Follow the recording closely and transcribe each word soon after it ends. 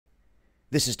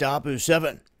This is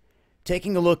Dabu7,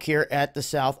 taking a look here at the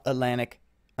South Atlantic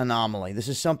Anomaly. This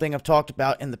is something I've talked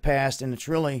about in the past, and it's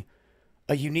really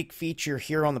a unique feature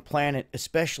here on the planet,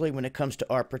 especially when it comes to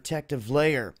our protective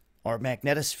layer, our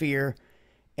magnetosphere,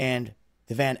 and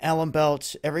the Van Allen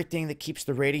belts, everything that keeps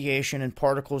the radiation and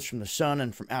particles from the sun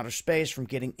and from outer space from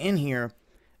getting in here.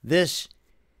 This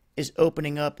is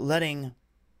opening up, letting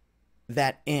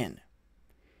that in.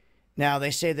 Now,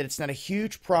 they say that it's not a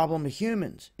huge problem to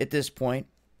humans at this point,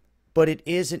 but it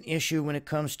is an issue when it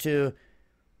comes to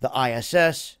the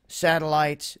ISS,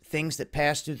 satellites, things that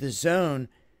pass through the zone.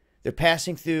 They're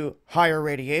passing through higher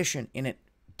radiation, and it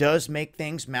does make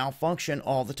things malfunction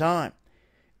all the time.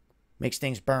 Makes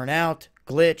things burn out,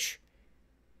 glitch,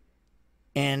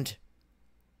 and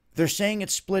they're saying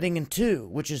it's splitting in two,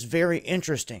 which is very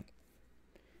interesting.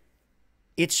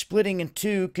 It's splitting in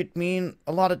two could mean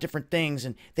a lot of different things,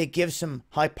 and they give some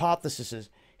hypotheses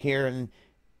here, and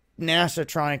NASA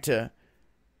trying to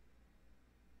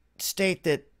state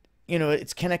that,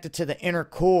 it's connected to the inner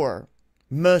core,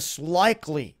 most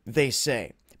likely, they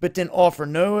say, but then offer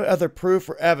no other proof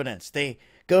or evidence. They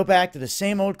go back to the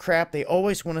same old crap they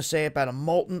always want to say about a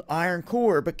molten iron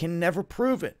core, but can never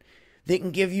prove it. They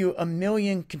can give you a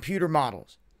million computer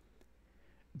models,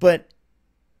 but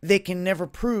they can never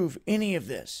prove any of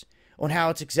this on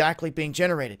how it's exactly being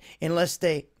generated unless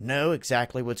they know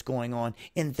exactly what's going on,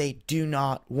 and they do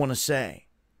not want to say.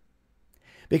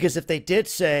 Because if they did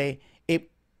say,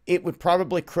 it would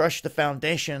probably crush the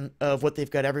foundation of what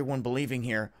they've got everyone believing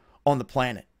here on the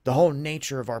planet, the whole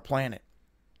nature of our planet.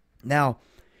 Now,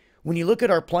 when you look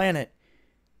at our planet,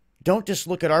 don't just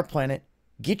look at our planet.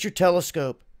 Get your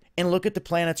telescope and look at the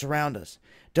planets around us.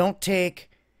 Don't take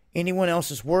anyone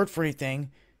else's word for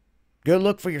anything. Go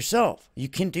look for yourself. You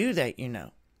can do that,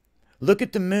 Look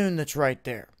at the moon that's right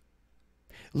there.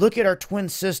 Look at our twin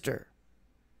sister,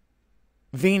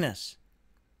 Venus.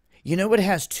 You know it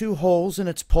has two holes in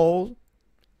its pole?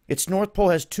 Its North Pole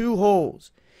has two holes,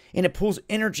 and it pulls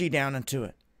energy down into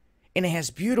it. And it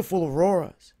has beautiful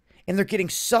auroras, and they're getting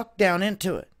sucked down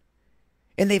into it.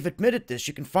 And they've admitted this.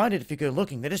 You can find it if you go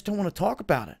looking. They just don't want to talk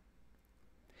about it.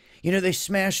 They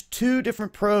smashed two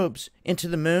different probes into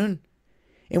the moon,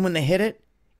 and when they hit it,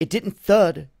 it didn't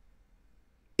thud.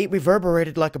 It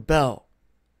reverberated like a bell,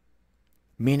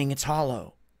 meaning it's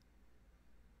hollow.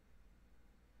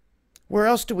 Where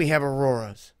else do we have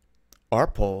auroras? Our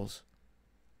poles.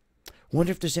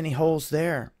 Wonder if there's any holes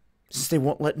there, since they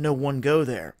won't let no one go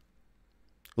there.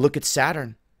 Look at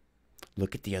Saturn.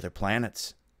 Look at the other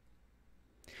planets.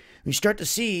 When you start to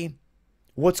see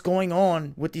what's going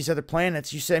on with these other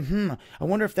planets, you say, I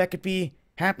wonder if that could be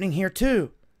happening here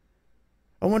too.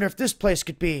 I wonder if this place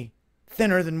could be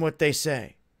thinner than what they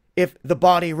say. If the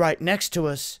body right next to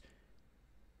us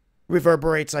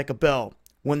reverberates like a bell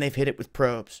when they've hit it with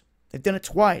probes. They've done it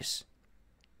twice.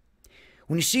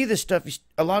 When you see this stuff,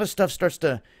 a lot of stuff starts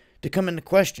to come into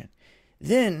question.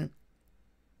 Then,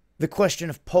 the question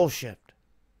of pole shift.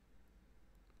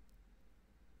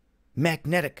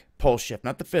 Magnetic pole shift,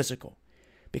 not the physical.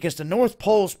 Because the North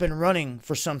Pole's been running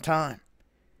for some time.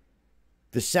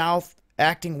 The South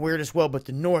acting weird as well, but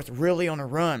the North really on a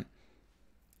run.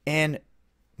 And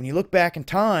when you look back in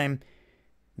time,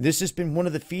 this has been one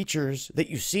of the features that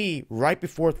you see right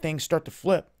before things start to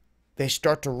flip. They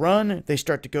start to run, they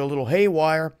start to go a little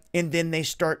haywire, and then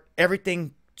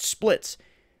everything splits.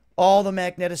 All the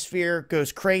magnetosphere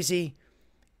goes crazy,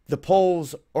 the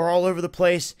poles are all over the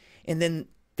place, and then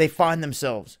they find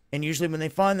themselves. And usually when they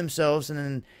find themselves and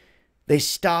then they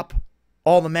stop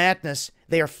all the madness,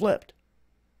 they are flipped.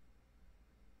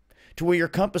 To where your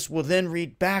compass will then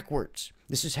read backwards.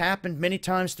 This has happened many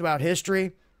times throughout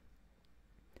history.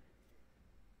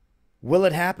 Will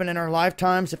it happen in our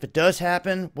lifetimes? If it does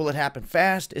happen, will it happen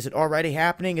fast? Is it already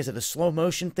happening? Is it a slow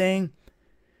motion thing?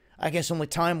 I guess only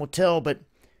time will tell, but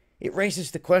it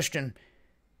raises the question,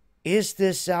 is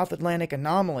this South Atlantic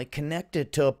Anomaly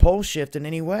connected to a pole shift in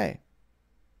any way?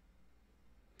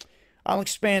 I'll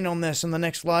expand on this in the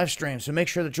next live stream, so make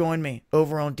sure to join me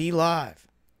over on DLive.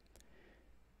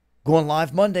 Going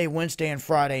live Monday, Wednesday, and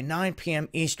Friday, 9 p.m.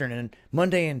 Eastern. And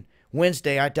Monday and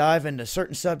Wednesday, I dive into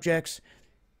certain subjects,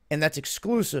 and that's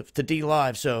exclusive to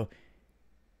DLive. So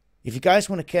if you guys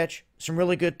want to catch some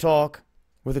really good talk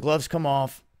where the gloves come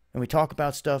off and we talk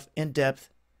about stuff in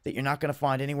depth that you're not going to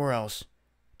find anywhere else,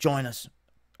 join us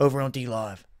over on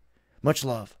DLive. Much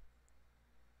love.